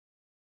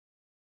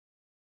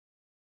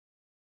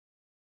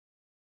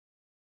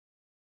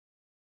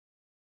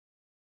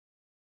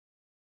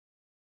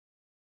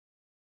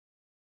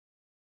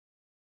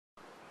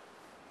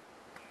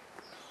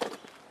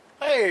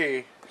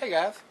Hey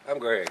guys, I'm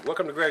Greg.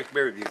 Welcome to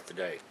Gregsbeerreviews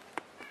today.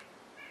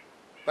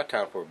 About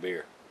time for a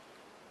beer.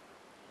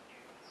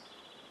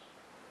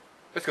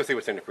 Let's go see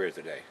what's in the fridge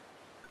today.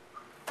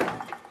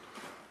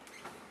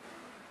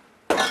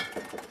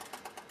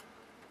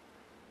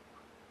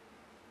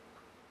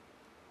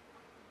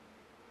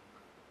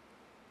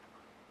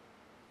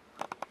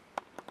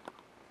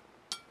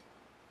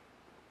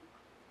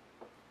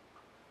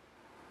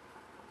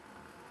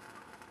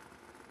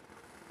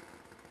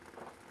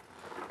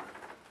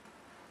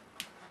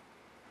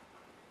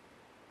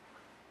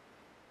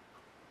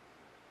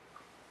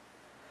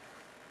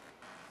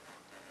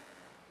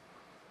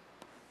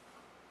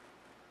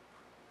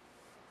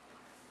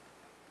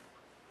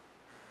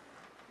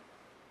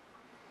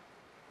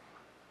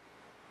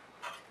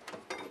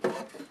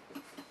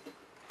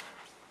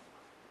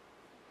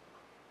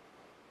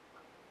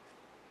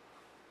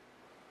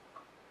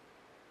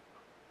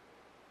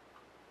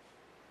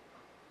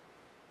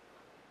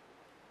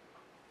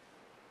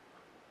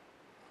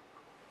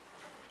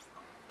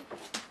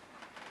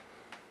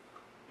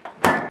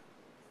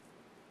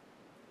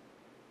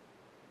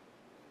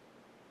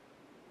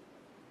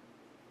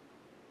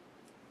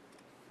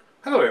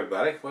 Hello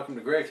everybody, welcome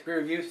to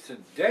Gregsbeerreviews.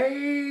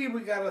 Today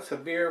we got us a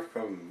beer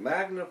from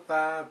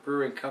Magnify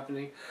Brewing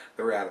Company.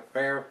 They're out of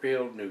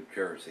Fairfield, New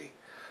Jersey.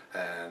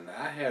 And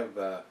I have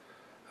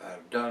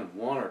done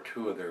one or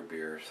two of their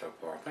beers so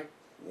far. I think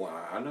one.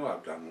 I know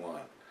I've done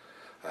one.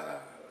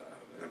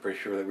 I'm pretty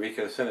sure that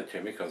Rika sent it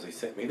to me because he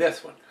sent me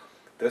this one.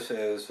 This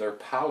is their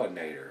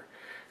Pollinator.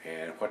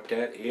 And what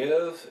that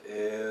is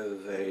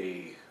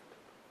a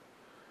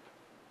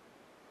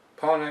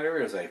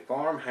Pollinator is a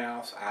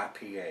farmhouse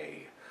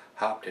IPA.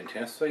 Hopped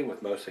intensely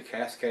with mostly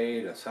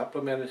Cascade and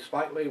supplemented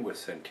slightly with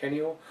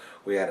Centennial.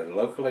 We added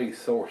locally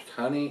sourced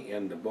honey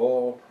in the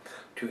boil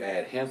to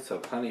add hints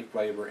of honey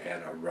flavor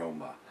and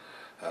aroma.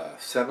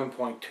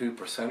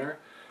 7.2%er.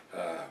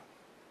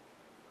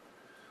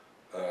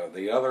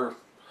 The other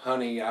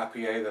honey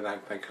IPA that I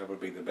think of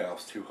would be the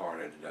Bell's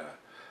Two-Hearted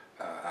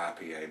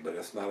IPA, but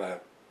it's not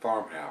a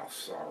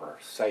farmhouse or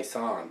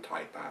saison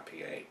type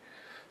IPA.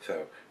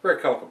 So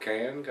very colorful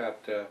can.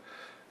 Got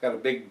a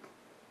big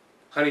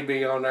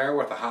honeybee on there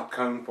with a hop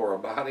cone for a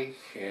body,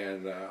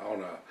 and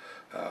on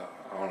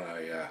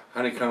a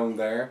honeycomb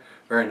there.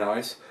 Very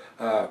nice.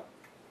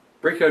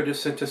 Rico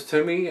just sent this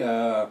to me.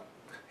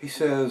 He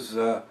says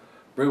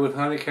brew with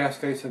honey,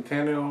 Cascade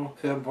Centennial,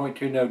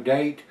 7.2, no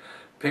date.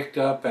 Picked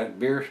up at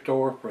beer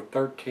store for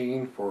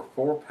 $13 for a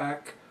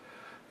 4-pack.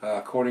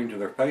 According to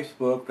their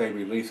Facebook, they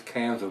released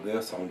cans of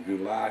this on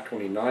July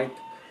 29th,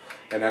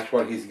 and that's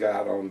what he's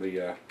got on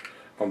the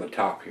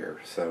top here.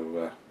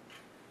 So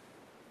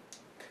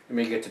let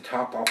me get the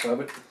top off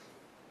of it,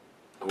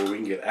 where we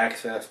can get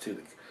access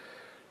to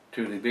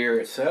the beer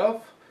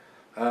itself.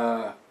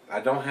 I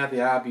don't have the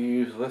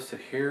IBUs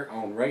listed here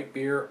on Rate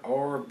Beer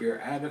or Beer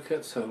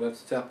Advocate, so let's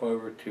step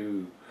over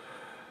to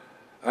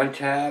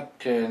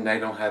Untapped, and they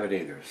don't have it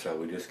either. So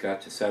we just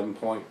got the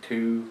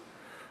 7.2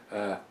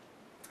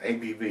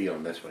 ABV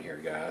on this one here,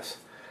 guys.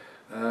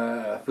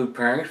 Food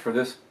pairings for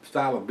this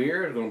style of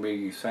beer is going to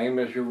be the same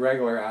as your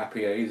regular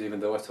IPAs, even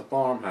though it's a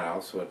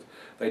farmhouse. But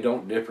they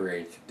don't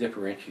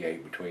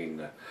differentiate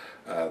between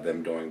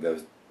them doing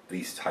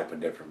these type of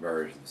different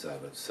versions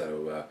of it.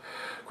 So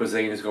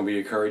cuisine is going to be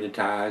your curry to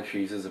Thai,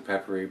 cheeses, a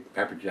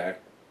pepper jack,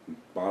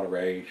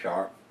 Monterey,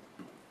 sharp,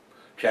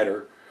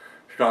 cheddar.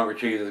 Stronger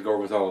cheeses go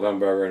with all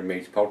Lumburger and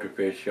meats, poultry,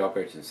 fish,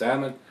 shellfish, and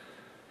salmon.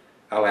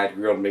 I'll add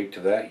grilled meat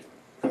to that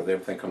because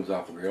everything comes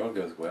off the grill. It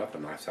goes well with a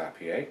nice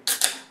IPA.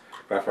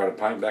 I've got a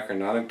pint backer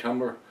 9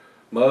 tumbler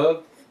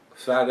mug,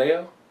 side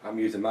ale. I'm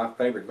using my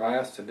favorite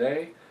glass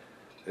today.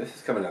 This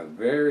is coming out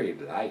very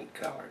light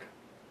colored.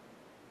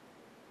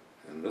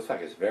 And it looks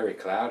like it's very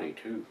cloudy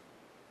too.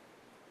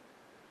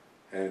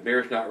 And the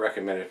beer is not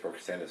recommended for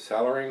extended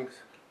cellarings.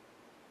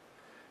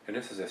 And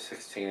this is a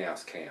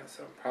 16-ounce can,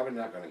 so I'm probably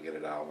not going to get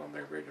it all on the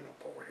original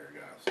pour here,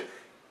 guys.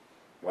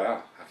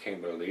 Wow, I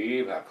can't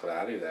believe how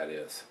cloudy that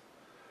is.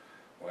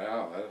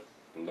 Wow, that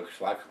looks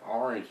like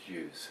orange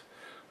juice.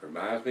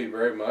 Reminds me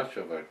very much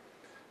of a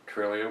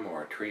Trillium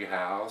or a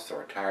Treehouse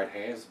or a Tired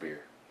Hands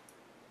beer.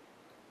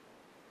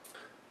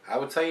 I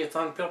would say it's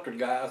unfiltered,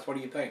 guys. What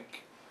do you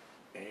think?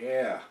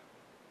 Yeah,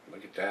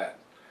 look at that.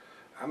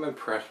 I'm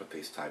impressed with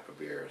these type of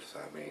beers.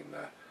 I mean,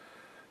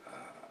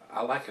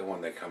 I like it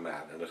when they come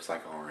out and it looks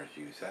like orange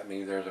juice. That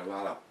means there's a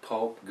lot of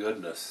pulp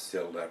goodness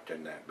still left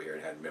in that beer.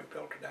 It hadn't been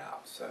filtered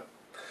out. So,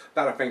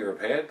 about a finger of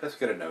head. Let's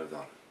get a nose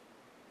on it.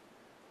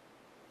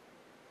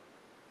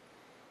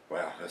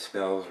 Wow, it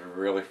smells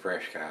really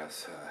fresh,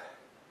 guys.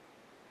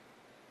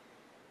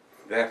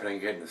 Definitely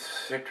getting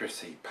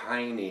citrusy,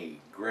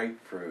 piney,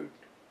 grapefruit,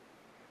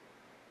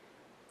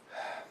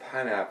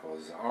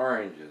 pineapples,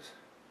 oranges,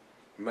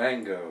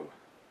 mango.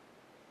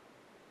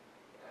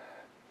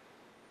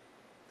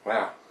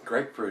 Wow,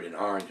 grapefruit and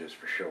oranges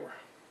for sure.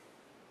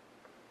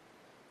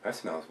 That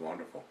smells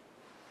wonderful.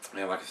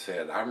 And like I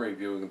said, I'm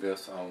reviewing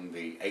this on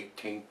the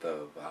 18th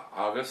of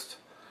August.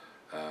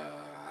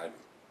 I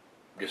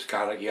just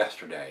got it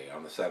yesterday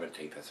on the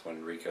 17th. That's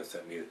when Rico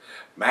sent me a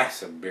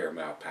massive beer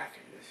mail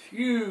package. This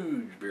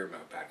huge beer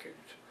mail package.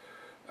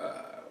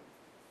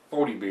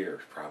 40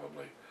 beers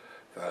probably.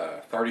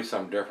 30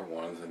 some different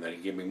ones, and then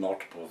he gave me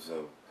multiples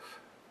of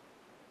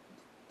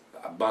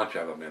a bunch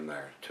of them in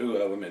there. 2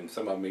 of them, and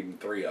some of them even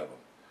 3 of them.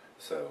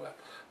 So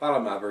a lot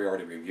of them I've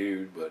already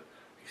reviewed, but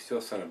he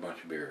still sent a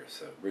bunch of beers.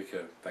 So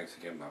Rico, thanks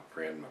again, my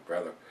friend, my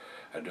brother.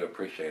 I do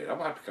appreciate it. I'm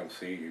going to have to come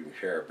see you and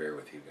share a beer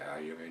with you guys.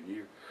 I mean,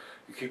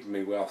 you're keeping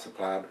me well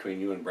supplied between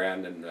you and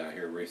Brandon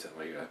here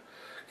recently.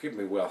 Keeping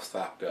me well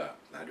stocked up.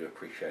 I do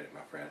appreciate it,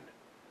 my friend.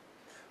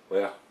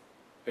 Well,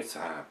 it's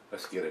time.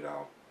 Let's get it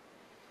on.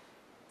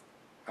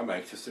 I'm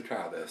anxious to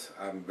try this.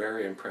 I'm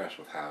very impressed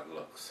with how it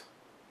looks.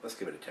 Let's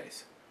give it a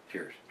taste.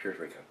 Cheers. Cheers,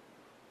 Rico.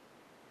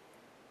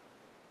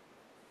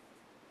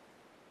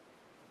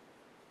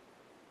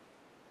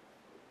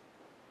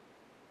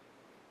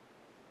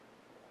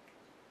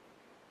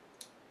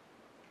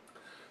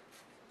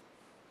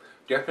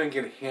 Definitely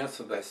get hints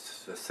of that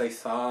the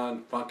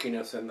saison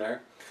funkiness in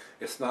there.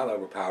 It's not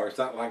overpowering. It's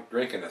not like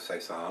drinking a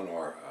saison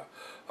or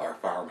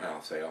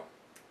farmhouse ale.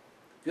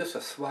 Just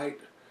a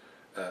slight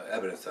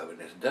evidence of it.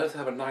 And it does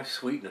have a nice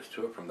sweetness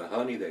to it from the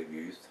honey they've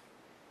used.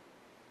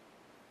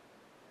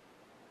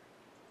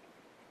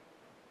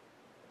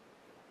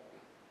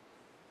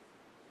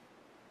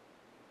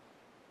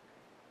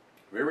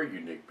 Very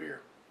unique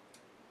beer.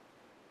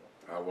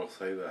 I will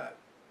say that.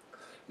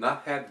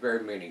 Not had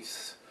very many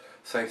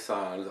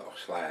saisons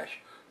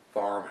 /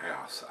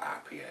 farmhouse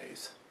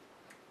IPAs.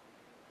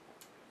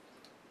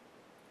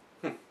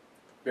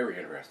 Very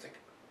interesting.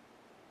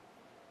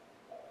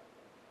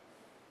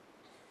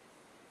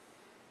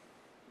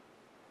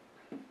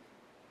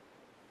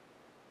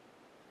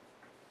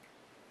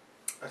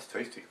 That's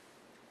tasty.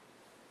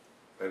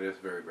 That is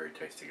very, very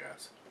tasty,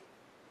 guys.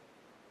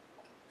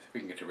 See if we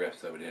can get the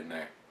rest of it in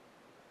there.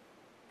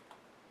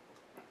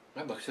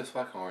 That looks just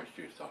like orange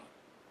juice, doesn't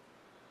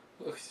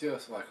it? Looks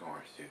just like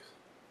orange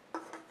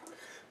juice.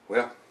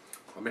 Well,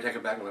 let me take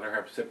it back and let her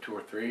have a sip 2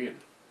 or 3 and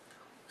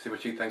see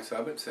what she thinks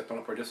of it. Sip on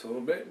it for just a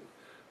little bit. And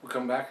we'll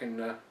come back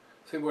and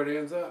see where it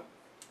ends up.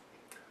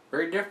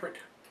 Very different,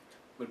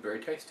 but very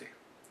tasty.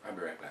 I'll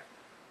be right back.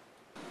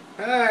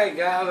 Hi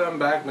guys, I'm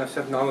back and I'm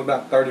sipping on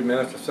about 30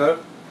 minutes or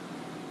so.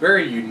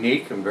 Very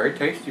unique and very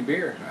tasty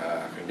beer.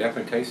 I can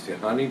definitely taste the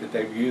honey that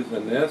they've used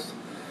in this.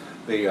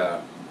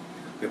 The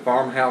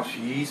farmhouse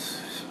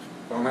yeast,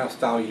 farmhouse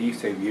style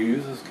yeast they've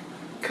used is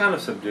kind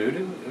of subdued.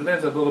 It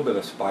adds a little bit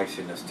of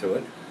spiciness to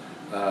it.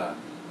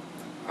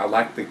 I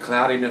like the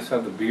cloudiness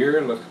of the beer.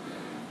 It looks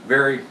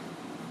very,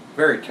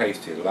 very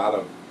tasty. A lot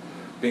of,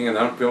 being an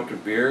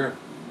unfiltered beer,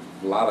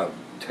 a lot of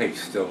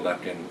taste still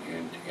left in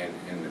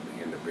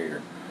the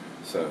beer.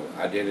 So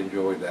I did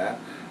enjoy that.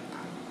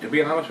 To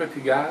be honest with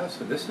you guys,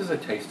 this is a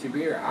tasty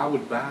beer. I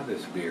would buy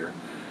this beer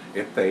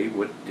if they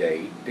would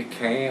date the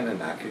can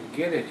and I could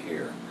get it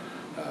here.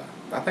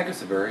 I think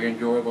it's a very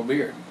enjoyable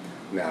beer.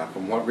 Now,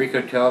 from what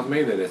Rico tells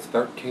me, that it's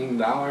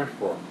 $13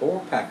 for a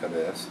 4-pack of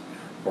this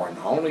for an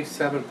only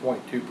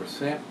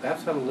 7.2%.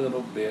 That's a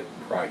little bit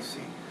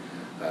pricey.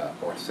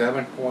 For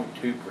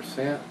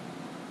 7.2%,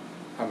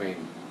 I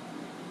mean,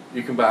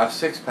 you can buy a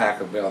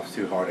 6-pack of Bell's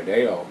Two-Hearted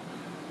Ale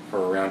for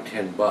around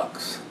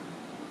 $10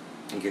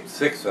 and get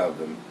 6 of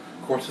them.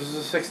 Of course, this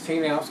is a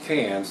 16-ounce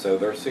can, so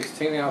their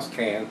 16-ounce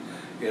can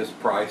is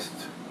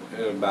priced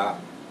at about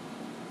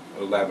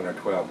 $11 or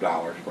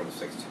 $12 for the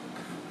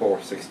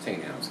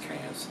 16-ounce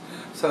cans.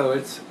 So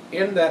it's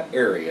in that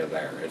area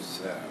there. It's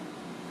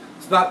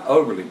not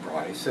overly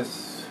priced.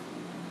 It's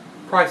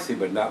pricey,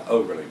 but not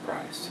overly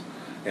priced.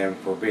 And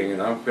for being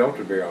an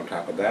unfiltered beer on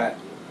top of that,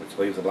 which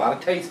leaves a lot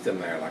of taste in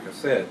there, like I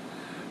said,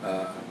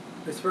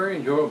 it's very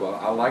enjoyable.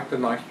 I like the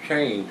nice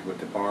change with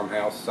the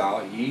farmhouse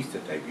style yeast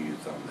that they've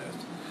used on this.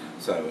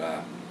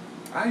 So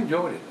I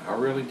enjoyed it. I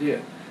really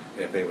did.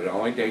 If they would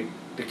only date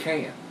the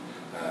can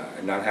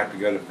and not have to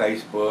go to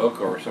Facebook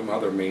or some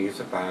other means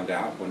to find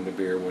out when the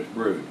beer was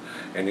brewed.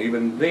 And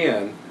even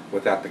then,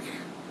 without the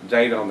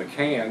date on the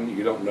can,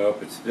 you don't know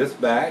if it's this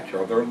batch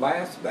or their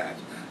last batch.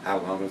 How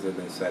long has it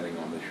been sitting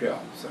on the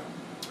shelf? So,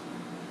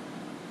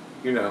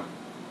 you know,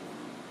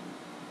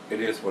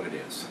 it is what it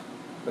is.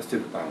 Let's do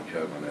the final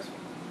chug on this one.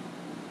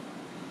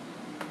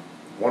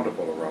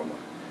 Wonderful aroma.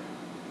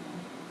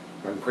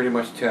 I can pretty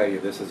much tell you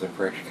this is a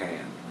fresh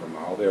can from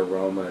all the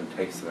aroma and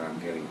taste that I'm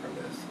getting from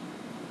this.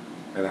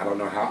 And I don't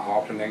know how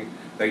often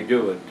they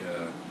do it.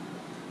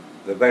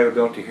 The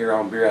availability here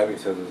on Beerreviews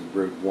says it's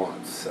brewed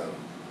once, so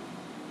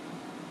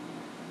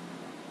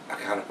I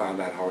kind of find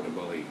that hard to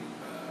believe.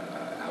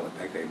 I would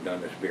think they've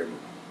done this beer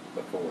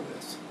before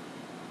this.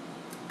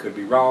 Could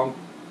be wrong.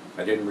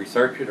 I didn't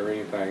research it or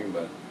anything,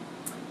 but it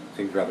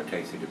seems rather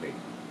tasty to me.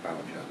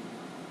 Final chug.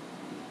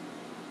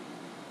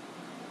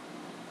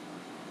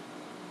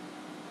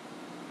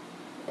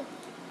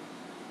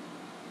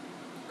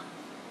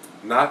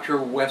 Not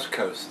your West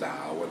Coast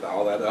style with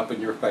all that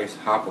up-in-your-face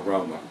hop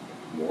aroma.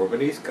 More of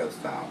an East Coast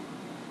style,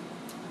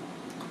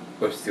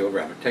 but still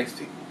rather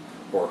tasty.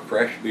 For a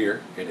fresh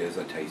beer, it is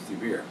a tasty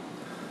beer.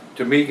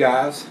 To me,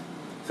 guys,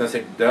 Since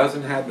it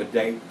doesn't have the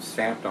date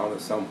stamped on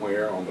it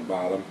somewhere on the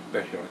bottom,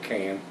 especially on a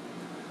can,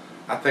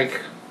 I think,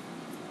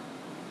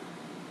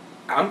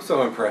 I'm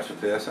so impressed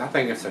with this. I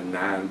think it's a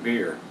 9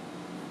 beer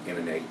in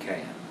an 8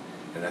 can,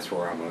 and that's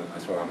what I'm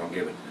gonna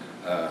give it.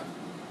 I'm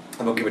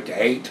gonna give it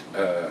to 8.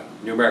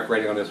 Numeric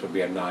rating on this would be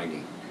a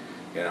 90,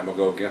 and I'm gonna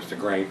go against the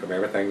grain from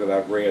everything that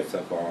I've read so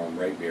far on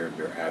Rate Beer and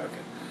Beer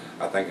Advocate.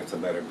 I think it's a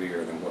better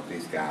beer than what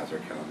these guys are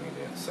telling me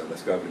it is. So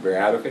let's go over to Beer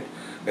Advocate.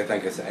 They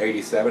think it's an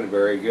 87,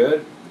 very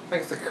good. I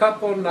think it's a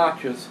couple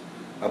notches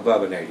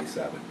above an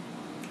 87.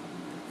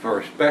 For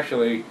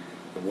especially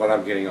what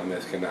I'm getting on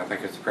this can, I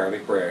think it's fairly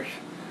fresh.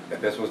 If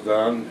this was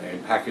done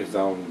and packaged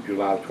on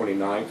July the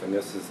 29th, and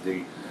this is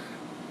the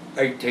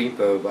 18th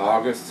of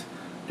August,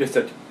 just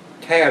a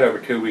tad over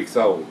 2 weeks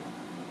old.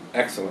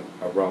 Excellent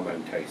aroma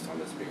and taste on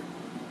this beer.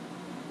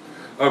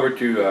 Over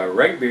to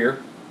Rate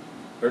Beer,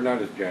 they're not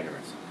as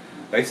generous.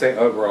 They say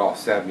overall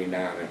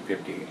 79 and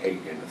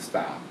 58 in the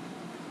style.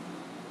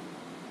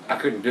 I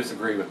couldn't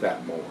disagree with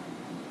that more.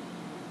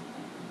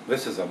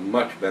 This is a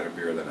much better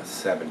beer than a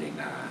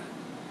 79.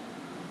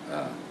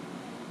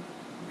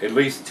 At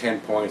least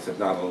 10 points, if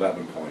not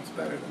 11 points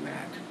better than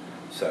that.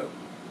 So,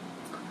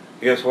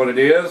 here's what it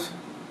is.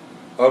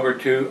 Over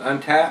to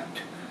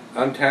Untapped.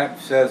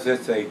 Untapped says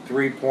it's a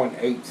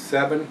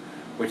 3.87,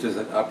 which is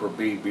an upper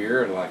B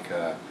beer, like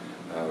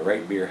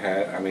Rate Beer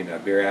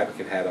had, Beer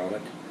Advocate had on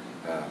it.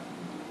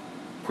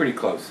 Pretty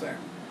close there.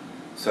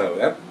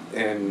 So,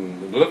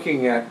 and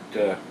looking at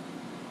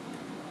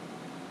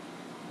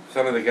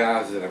some of the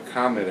guys that have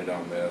commented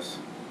on this,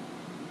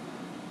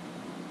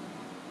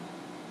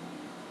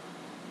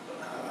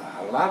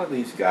 a lot of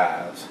these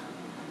guys,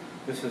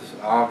 this is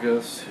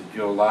August,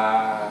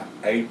 July,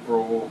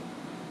 April,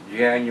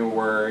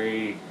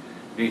 January,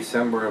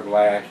 December of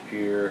last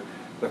year.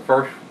 The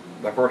first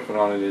one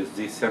on it is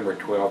December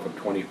 12th of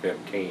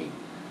 2015.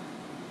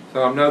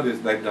 So I know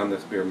they've done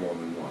this beer more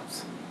than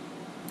once.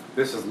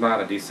 This is not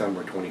a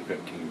December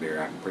 2015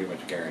 beer, I can pretty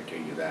much guarantee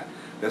you that.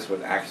 This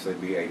would actually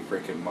be a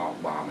freaking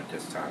malt bomb at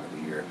this time of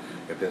the year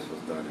if this was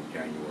done in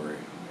January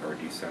or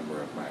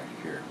December of last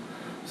year.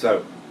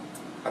 So,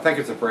 I think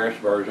it's a fresh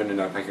version,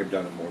 and I think they've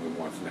done it more than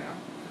once now.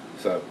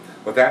 So,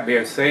 with that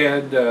being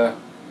said, I'm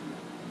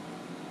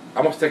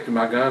going to stick to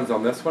my guns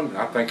on this one.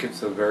 I think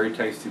it's a very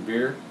tasty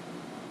beer.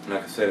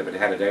 Like I said, if it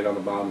had a date on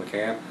the bottom of the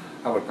can,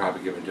 I would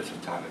probably give it just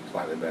a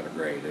slightly better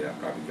grade. I'd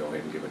probably go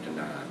ahead and give it to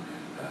 9.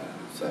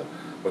 So,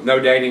 with no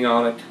dating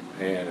on it,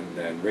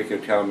 and Rico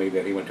telling me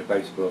that he went to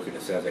Facebook and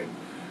it says it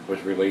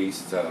was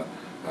released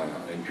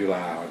in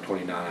July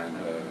 29,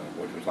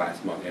 which was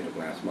last month, end of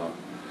last month.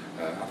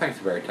 I think it's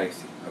very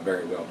tasty, a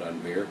very well done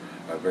beer,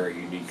 a very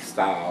unique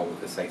style with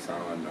the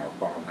saison or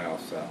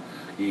farmhouse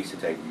yeast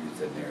that they've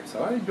used in there.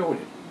 So I enjoyed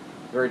it.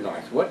 Very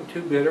nice. Wasn't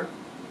too bitter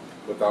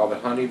with all the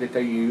honey that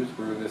they use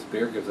brewing this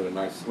beer. Gives it a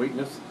nice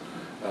sweetness.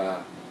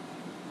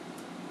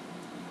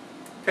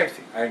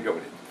 Tasty. I enjoyed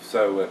it.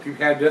 So if you've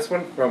had this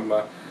one from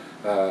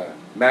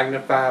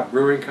Magnify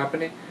Brewing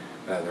Company,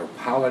 their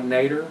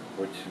Pollinator,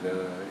 which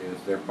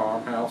is their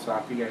farmhouse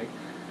IPA.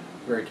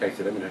 Very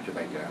tasty. Let me know what you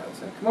think,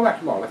 guys. And come on back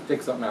tomorrow. Let's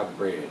take something out of the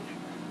fridge.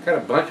 Got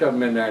a bunch of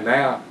them in there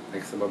now,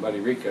 thanks to my buddy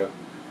Rico.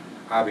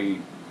 I'll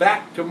be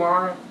back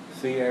tomorrow.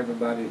 See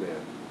everybody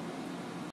then.